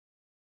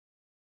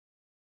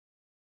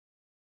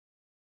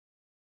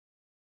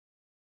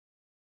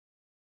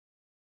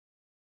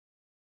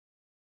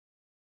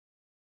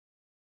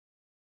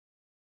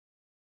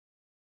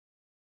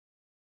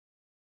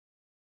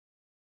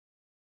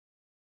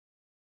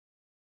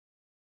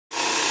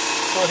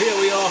Well, here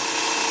we are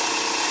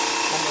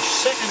on the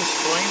second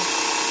spline.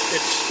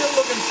 It's still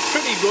looking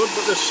pretty good,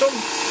 but there's some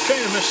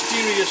kind of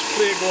mysterious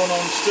play going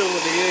on still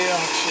with the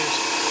A-axis.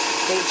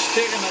 But it's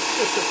taken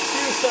just a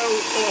few thou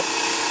off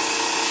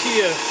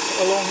here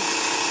along.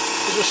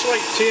 There's a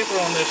slight taper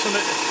on this, and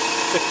it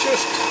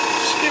just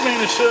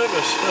skimming the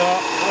surface.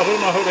 I don't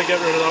know how to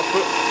get rid of that,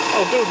 but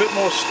I'll do a bit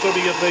more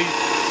study of the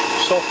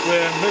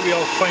software and maybe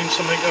I'll find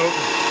something out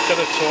and get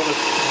it sorted.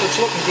 It's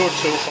looking good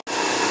so far.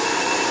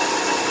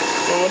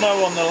 So we're now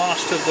on the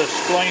last of the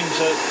splines.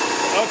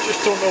 I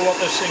just don't know what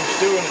this thing's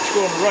doing. It's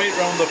going right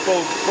around the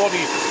full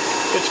body.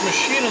 It's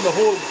machining the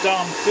whole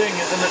damn thing,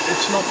 and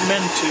it's not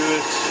meant to.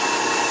 It's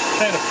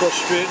kind of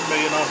frustrating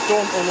me, and I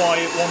don't know why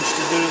it wants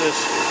to do this.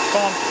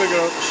 Can't figure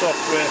out the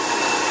software.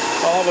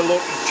 I'll have a look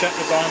and check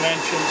the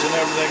dimensions and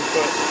everything,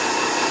 but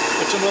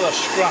it's another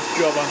scrap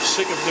job. I'm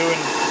sick of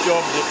doing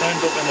jobs that end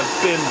up in a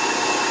bin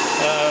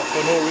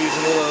for no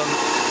reason other than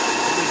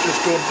they just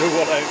don't do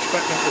what I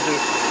expect them to do.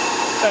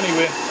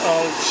 Anyway,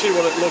 I'll see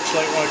what it looks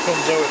like when it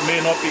comes out. It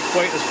may not be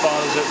quite as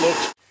bad as it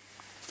looks.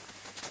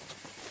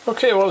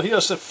 Okay, well,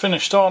 here's the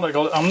finished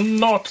article. I'm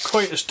not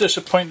quite as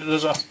disappointed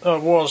as I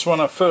was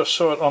when I first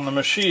saw it on the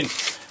machine.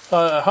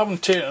 I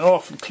haven't taken it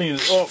off and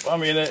cleaned it up. I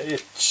mean,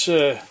 it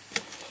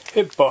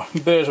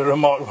bears a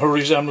remarkable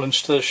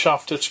resemblance to the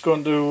shaft it's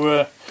going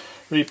to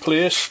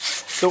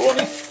replace. The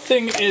only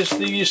thing is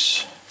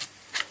these,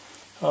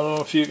 I don't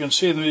know if you can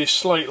see them, these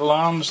slight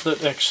lands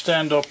that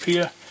extend up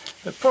here.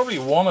 They're probably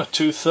 1 or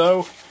 2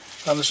 thou,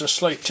 and there's a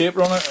slight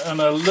taper on it,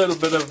 and a little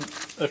bit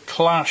of a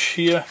clash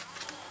here.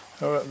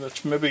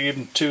 That's maybe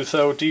even 2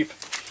 thou deep.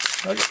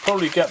 I could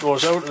probably get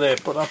those out of there,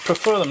 but I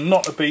prefer them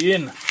not to be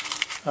in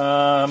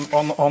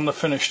on the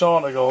finished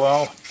article.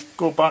 I'll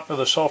go back to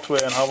the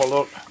software and have a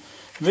look.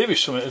 Maybe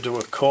something to do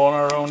with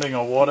corner rounding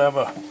or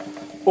whatever.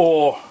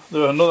 Or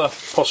another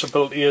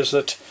possibility is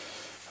that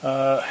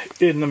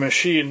in the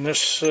machine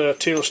this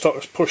tailstock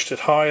has pushed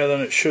it higher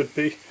than it should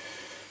be.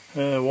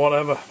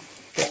 Whatever.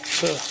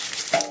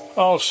 But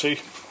I'll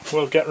see.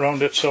 We'll get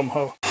around it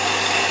somehow.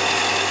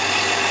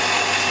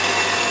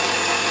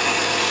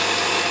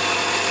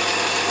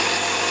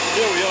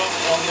 Here we are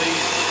on the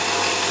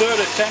third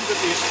attempt at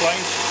these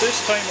splines. This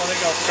time I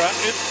think I've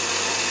cracked it.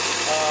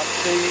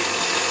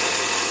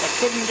 I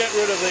couldn't get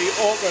rid of the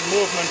awkward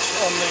movement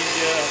on the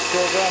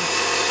program,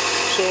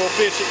 so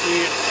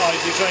basically I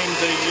designed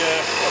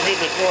I made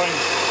the drawing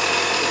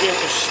to give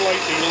it a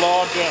slightly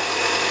larger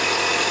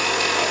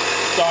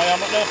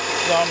diameter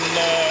than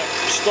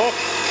stock,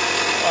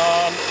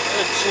 and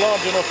it's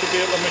large enough to be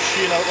able to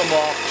machine out the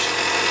marks,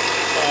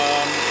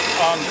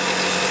 and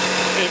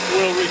it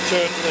will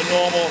return to the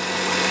normal.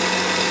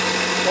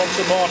 Once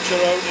the marks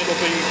are out, it'll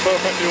be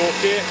perfectly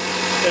okay.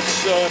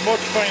 It's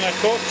much finer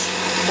cuts,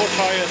 much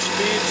higher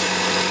speeds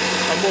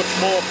and much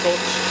more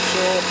cuts,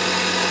 so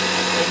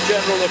in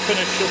general the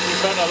finish should be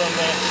better than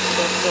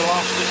the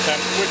last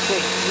attempt, which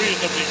was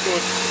reasonably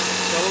good.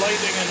 The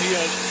lighting in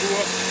here is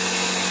poor.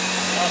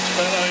 That's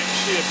better, you can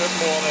see a bit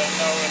more there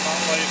now in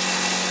that light.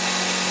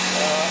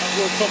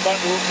 We'll come back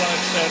to it when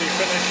it's nearly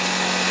finished.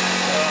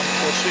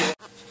 We'll see.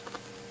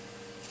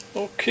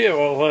 Okay,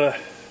 well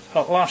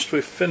at last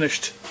we've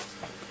finished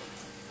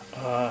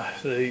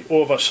the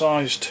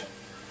oversized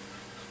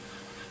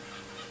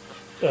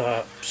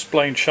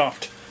spline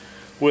shaft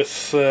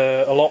with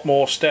a lot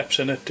more steps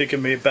in it to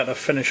give me a better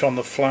finish on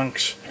the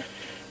flanks,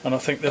 and I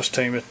think this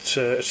time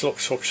it's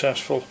looked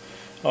successful.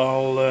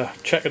 I'll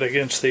check it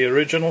against the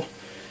original.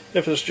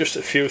 If there's just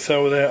a few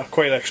thou there, I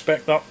quite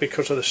expect that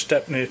because of the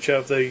step nature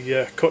of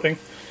the cutting,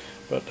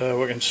 but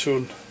we can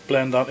soon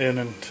blend that in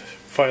and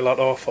file that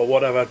off or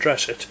whatever,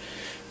 dress it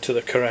to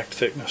the correct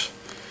thickness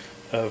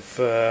of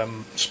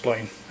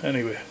spline.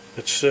 Anyway,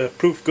 it's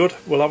proved good.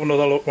 We'll have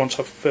another look once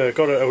I've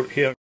got it out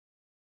here.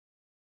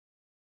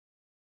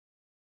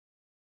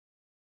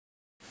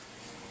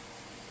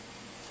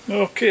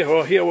 Okay,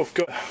 well here we've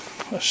got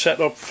a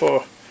setup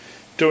for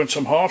doing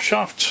some half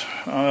shafts.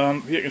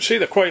 You can see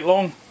they're quite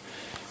long.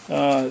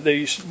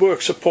 These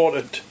work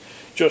supported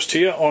just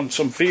here on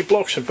some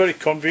V-blocks, and very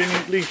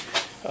conveniently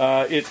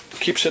it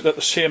keeps it at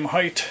the same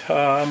height.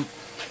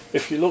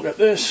 If you look at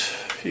this,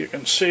 you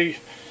can see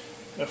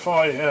if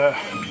I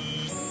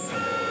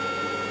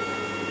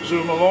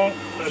zoom along,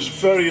 there's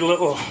very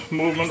little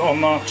movement on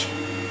that.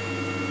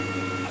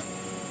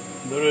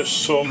 There is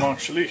some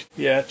actually.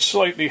 Yeah, it's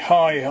slightly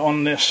high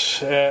on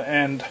this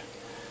end,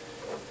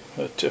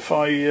 but if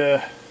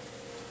I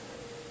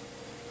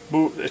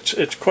move,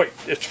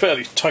 it's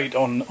fairly tight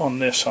on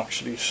this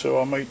actually,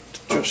 so I might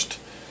just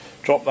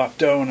drop that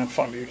down. In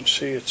fact, you can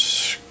see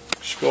it's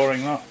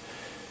scoring that.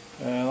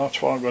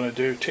 That's what I'm going to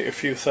do. Take a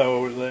few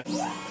thou out of there.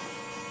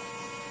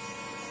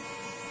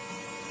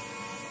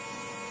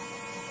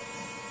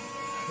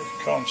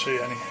 You can't see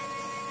any.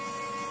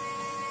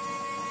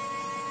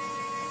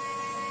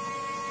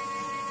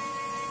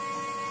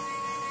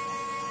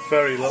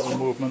 Very little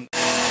movement.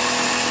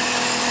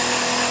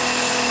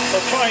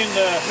 I'll try and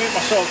make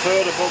myself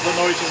heard above the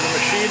noise of the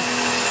machine.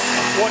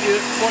 What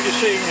you're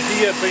seeing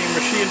here being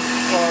machined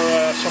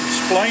are some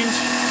splines.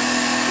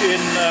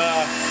 in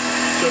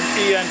some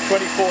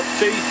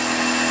EN24T.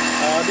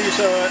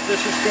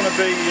 This is going to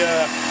be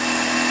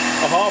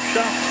a half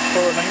shaft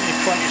for a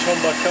 1920s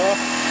Humber car.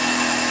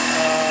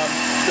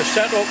 The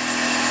setup,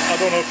 I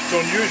don't know if it's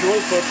unusual,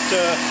 but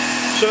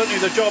certainly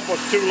the job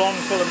was too long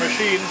for the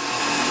machine,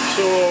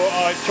 so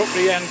I took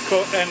the end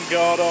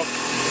guard off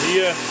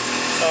here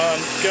and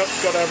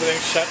got everything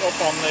set up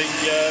on the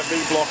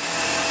V-block,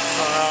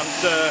 and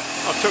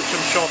I took some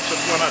shots of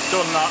when I'd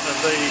done that of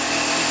the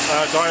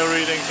dial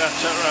readings,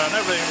 etc., and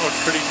everything was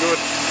pretty good.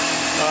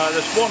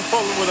 There's one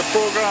problem with the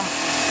program: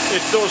 it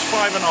does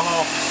 5.5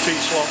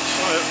 T-slots,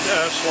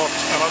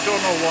 and I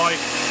don't know why.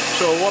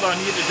 So what I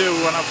need to do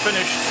when I've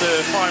finished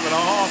the 5.5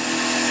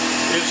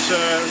 is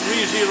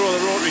re-zero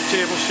the rotary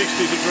table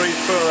 60 degrees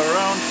further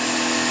around,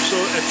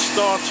 so it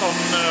starts on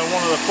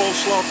one of the full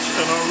slots,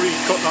 and I'll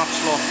recut that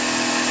slot.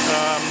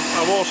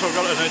 I've also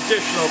got an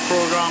additional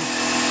program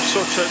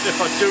such that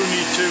if I do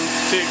need to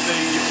take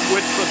the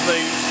width of the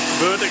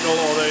vertical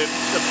or the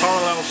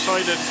parallel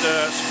sided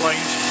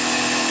splines,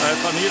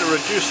 if I need to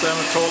reduce them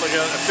at all to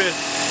get a bit,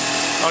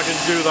 I can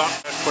do that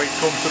quite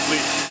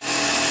comfortably.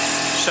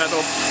 Set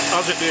up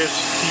as it is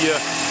here,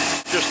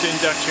 just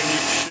indexing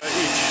each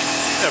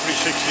every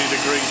 60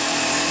 degrees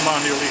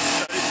manually.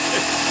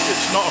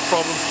 It's not a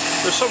problem.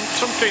 There's some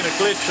kind of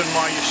glitch in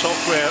my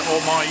software, or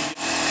my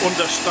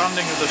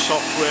understanding of the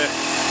software,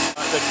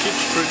 that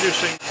keeps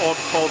producing odd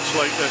faults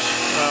like this.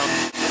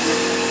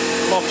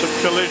 Lots of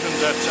collisions,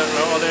 etc.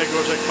 Oh, there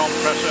goes a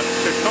compressor.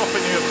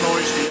 Cacophony of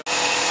noise here.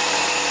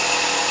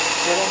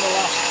 We're on the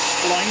last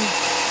spline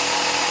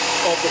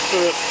of the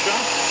first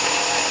shaft,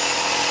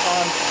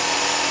 and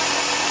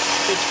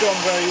it's gone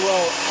very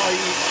well.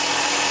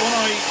 When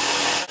I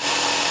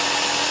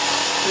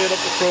made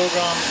up the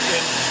program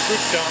in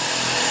boot camp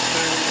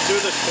to do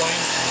this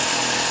spline,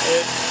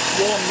 it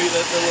warned me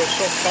that there were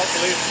some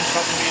calculations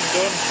hadn't been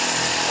done,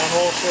 and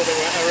also there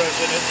were errors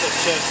in it that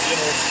said, you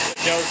know,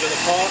 gouge of the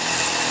part.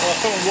 Well, I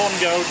found one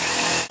gouge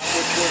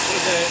which was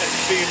at the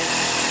extreme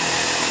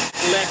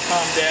left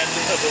hand end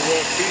of the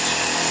workpiece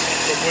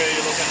from where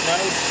you're looking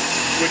now,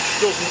 which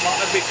doesn't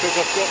matter because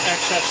I've got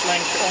excess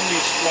length on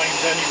these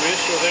splines anyway,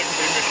 so they can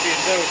be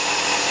machined out.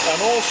 And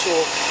also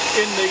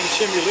in the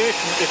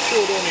simulation it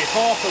showed only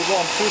half of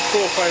one spline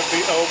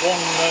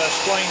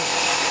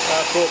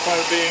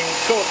profile being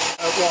cut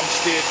at one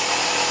stage.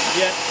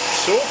 Yet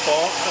so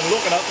far, and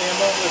looking at the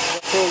amount of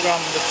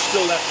program that's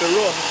still left to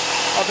run,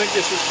 I think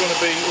this is going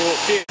to be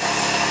okay.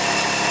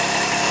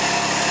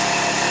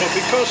 But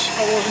because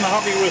I wasn't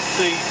happy with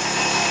the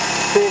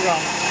program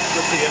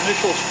with the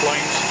initial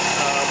splines,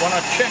 when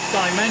I checked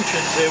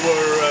dimensions they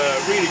were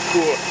really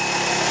poor.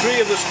 3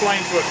 of the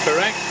splines were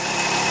correct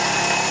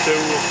to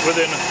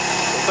within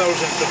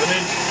 1/1000th of an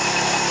inch,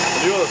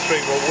 and the other 3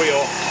 were way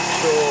off.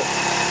 So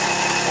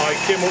I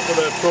came up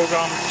with a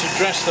program to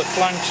dress the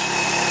flanks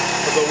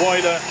of the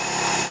wider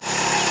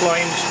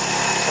splines,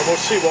 and we'll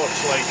see what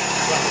it's like.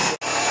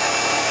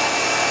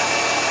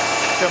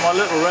 Okay, my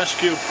little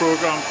rescue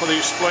program for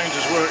these splines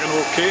is working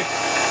okay.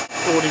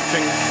 The only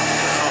thing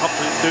I have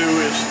to do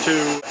is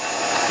to,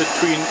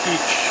 between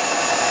each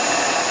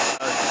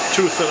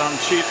tooth that I'm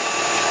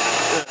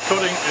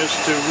cutting, is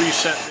to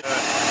reset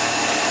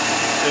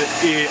the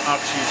A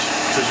axis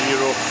to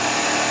 0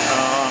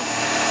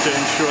 to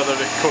ensure that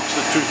it cuts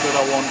the tooth that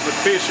I want, but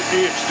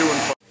basically it's doing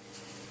fine.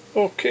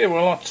 Okay,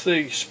 well that's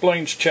the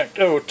splines checked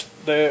out.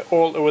 They're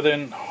all to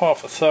within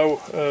half a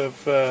thou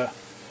of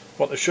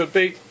what they should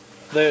be.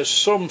 There's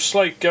some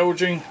slight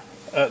gouging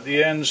at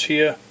the ends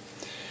here,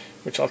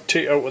 which I'll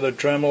take out with a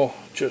Dremel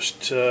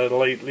just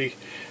lightly.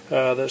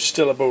 There's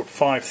still about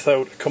 5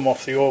 thou to come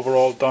off the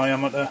overall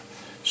diameter,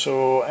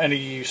 so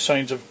any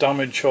signs of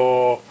damage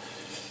or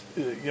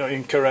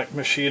incorrect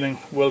machining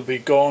will be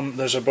gone.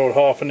 There's about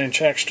 ½ an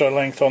inch extra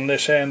length on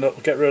this end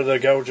that'll get rid of the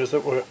gouges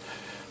that were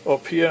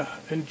up here.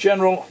 In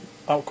general,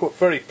 I'm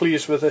very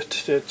pleased with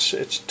it.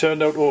 It's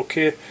turned out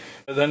okay.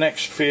 The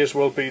next phase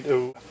will be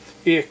to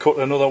A, cut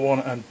another one,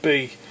 and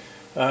B,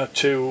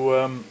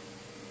 to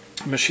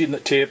machine the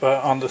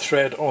taper and the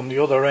thread on the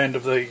other end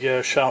of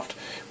the shaft,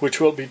 which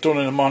will be done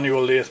in a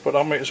manual lathe, but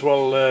I might as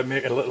well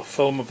make a little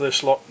film of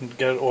this lot and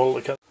get it all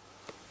together.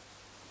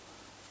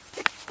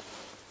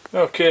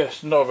 Okay,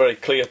 it's not a very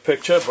clear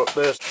picture, but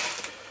there's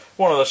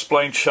one of the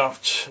spline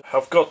shafts.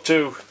 I've got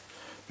to,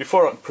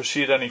 before I can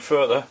proceed any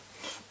further,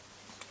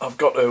 I've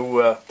got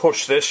to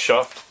push this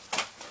shaft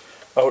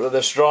out of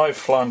this drive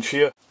flange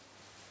here.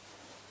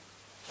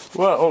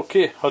 Well,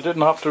 okay, I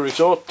didn't have to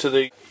resort to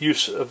the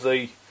use of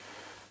the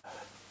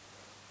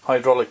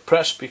hydraulic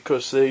press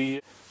because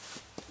the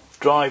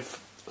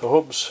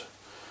hubs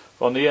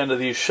on the end of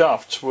these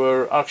shafts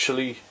were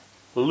actually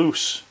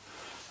loose.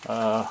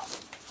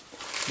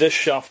 This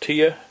shaft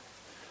here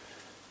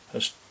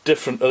is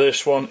different to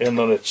this one in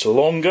that it's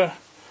longer.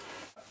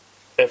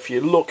 If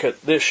you look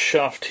at this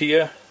shaft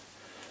here,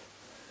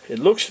 it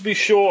looks to be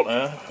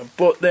shorter,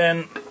 but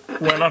then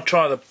when I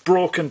try the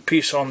broken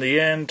piece on the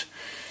end,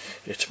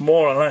 it's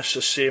more or less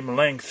the same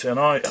length, and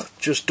I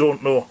just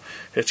don't know.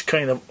 It's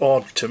kind of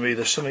odd to me.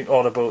 There's something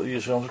odd about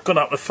these. I'm going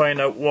to have to find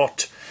out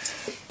what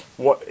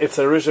if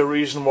there is a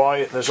reason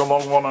why there's a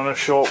long one and a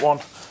short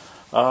one.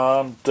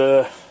 And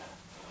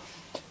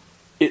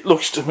it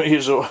looks to me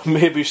as though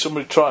maybe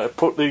somebody tried to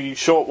put the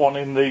short one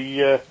in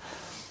the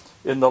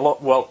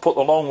put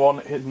the long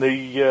one in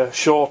the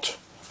short,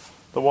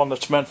 the one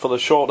that's meant for the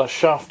shorter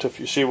shaft, if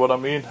you see what I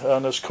mean,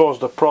 and has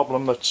caused a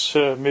problem that's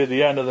made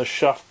the end of the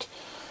shaft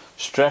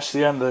stress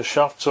the end of the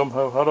shaft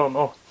somehow. I don't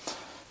know.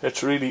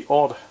 It's really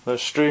odd. They're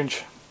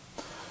strange.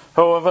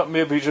 However,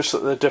 maybe just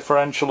that the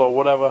differential or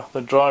whatever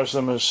that drives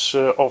them is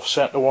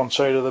offset to one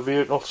side of the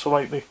vehicle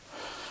slightly.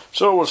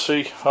 So we'll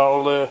see.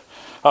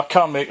 I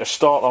can make a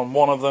start on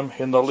one of them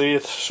in the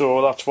lathe,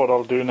 so that's what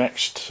I'll do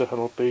next.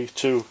 It'll be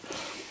to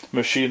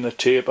machine the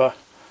taper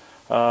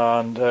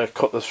and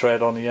cut the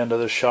thread on the end of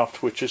the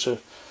shaft, which is a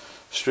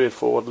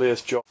straightforward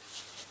lathe job.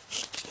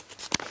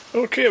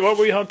 Okay, well,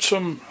 we had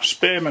some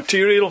spare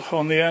material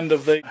on the end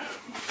of the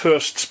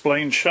first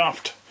spline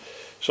shaft,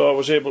 so I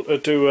was able to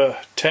do a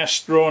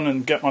test run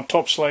and get my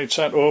top slide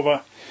set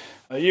over.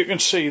 You can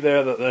see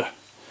there that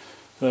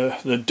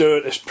the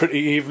dirt is pretty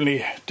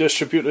evenly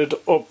distributed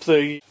up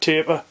the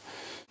taper,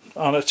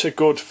 and it's a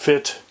good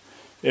fit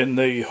in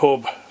the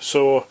hub.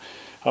 So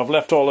I've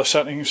left all the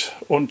settings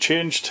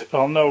unchanged.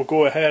 I'll now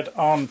go ahead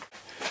and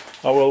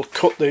I will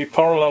cut the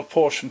parallel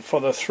portion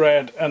for the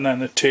thread and then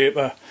the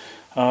taper,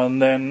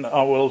 and then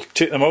I will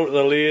take them out of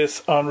the lathe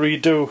and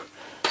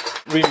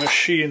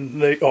remachine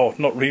the, oh,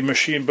 not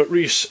remachine, but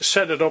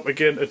reset it up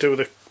again to do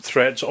the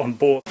threads on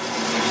both.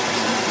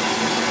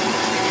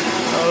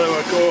 Now there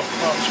we go,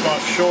 that's my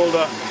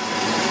shoulder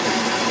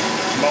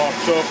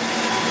marked up.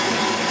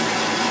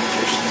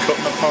 Just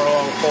cutting the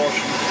parallel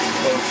portion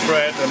for the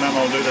thread, and then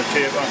I'll do the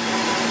taper,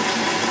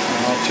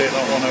 and I'll take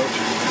that one out.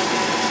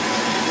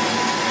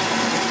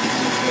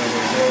 There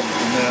we go,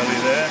 nearly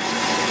there.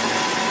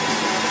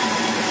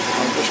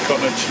 I'm just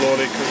cutting it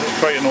slowly because it's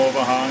quite an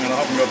overhang and I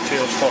haven't got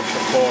tail stock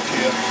support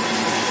here.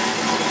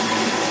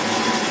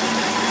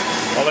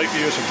 I like to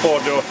use a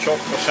 4-jaw chuck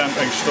for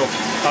centering stuff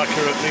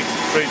accurately.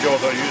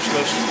 3-jaws are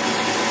useless.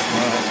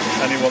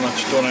 Anyone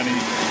that's done any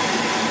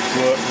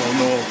work will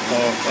know,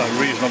 or a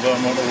reasonable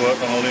amount of work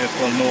on a lathe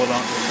will know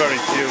that. Very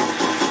few,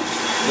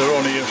 they're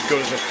only as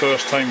good as the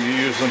first time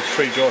you use them.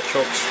 3-jaw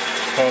chucks,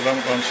 as far as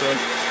I'm concerned.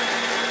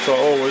 So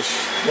always,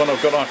 when I've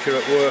got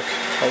accurate work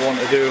I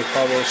want to do,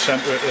 I will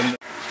centre it in.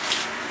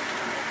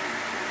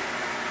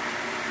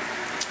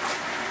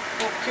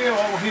 Okay,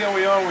 well, here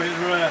we are,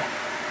 we're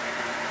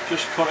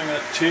just cutting a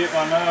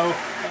taper now.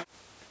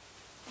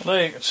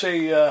 There you can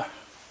see,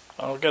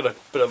 I'll get a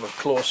bit of a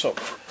close-up.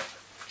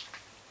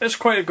 It's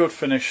quite a good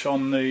finish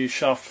on the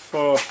shaft,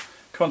 for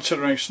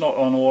considering it's not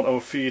on auto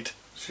feed,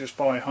 it's just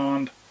by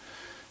hand.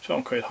 So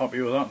I'm quite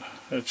happy with that.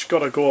 It's got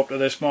to go up to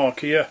this mark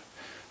here,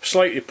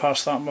 slightly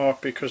past that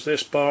mark, because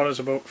this bar is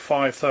about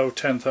 5 thou,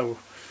 10 thou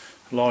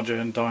larger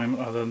in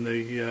diameter than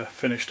the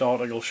finished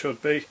article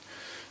should be.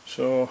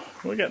 So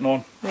we're getting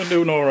on, we're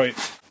doing alright.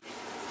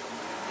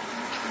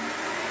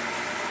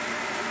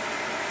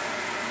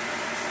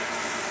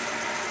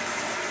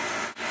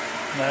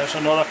 There's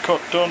another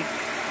cut done.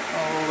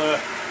 I'll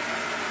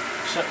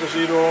set the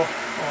 0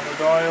 on the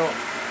dial,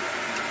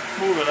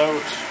 move it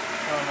out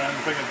and then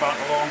bring it back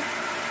along.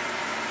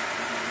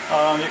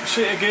 And you can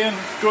see again,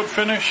 good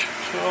finish,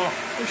 so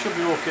we should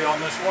be okay on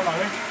this one, I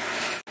think.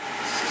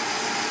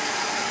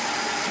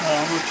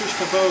 And we've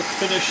just about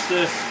finished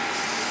the,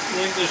 I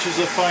think this is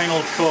the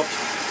final cut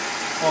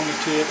on the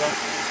taper.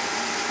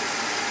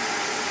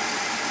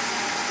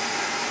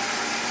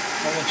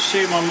 I can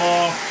see my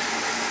mark.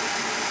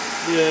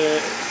 We're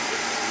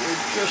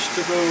just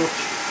about,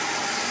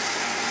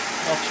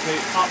 that's me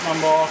at my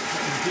mark, I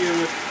can hear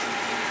it,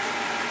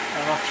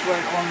 and that's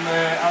right on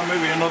there, and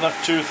maybe another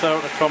 2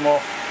 thou to come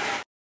off.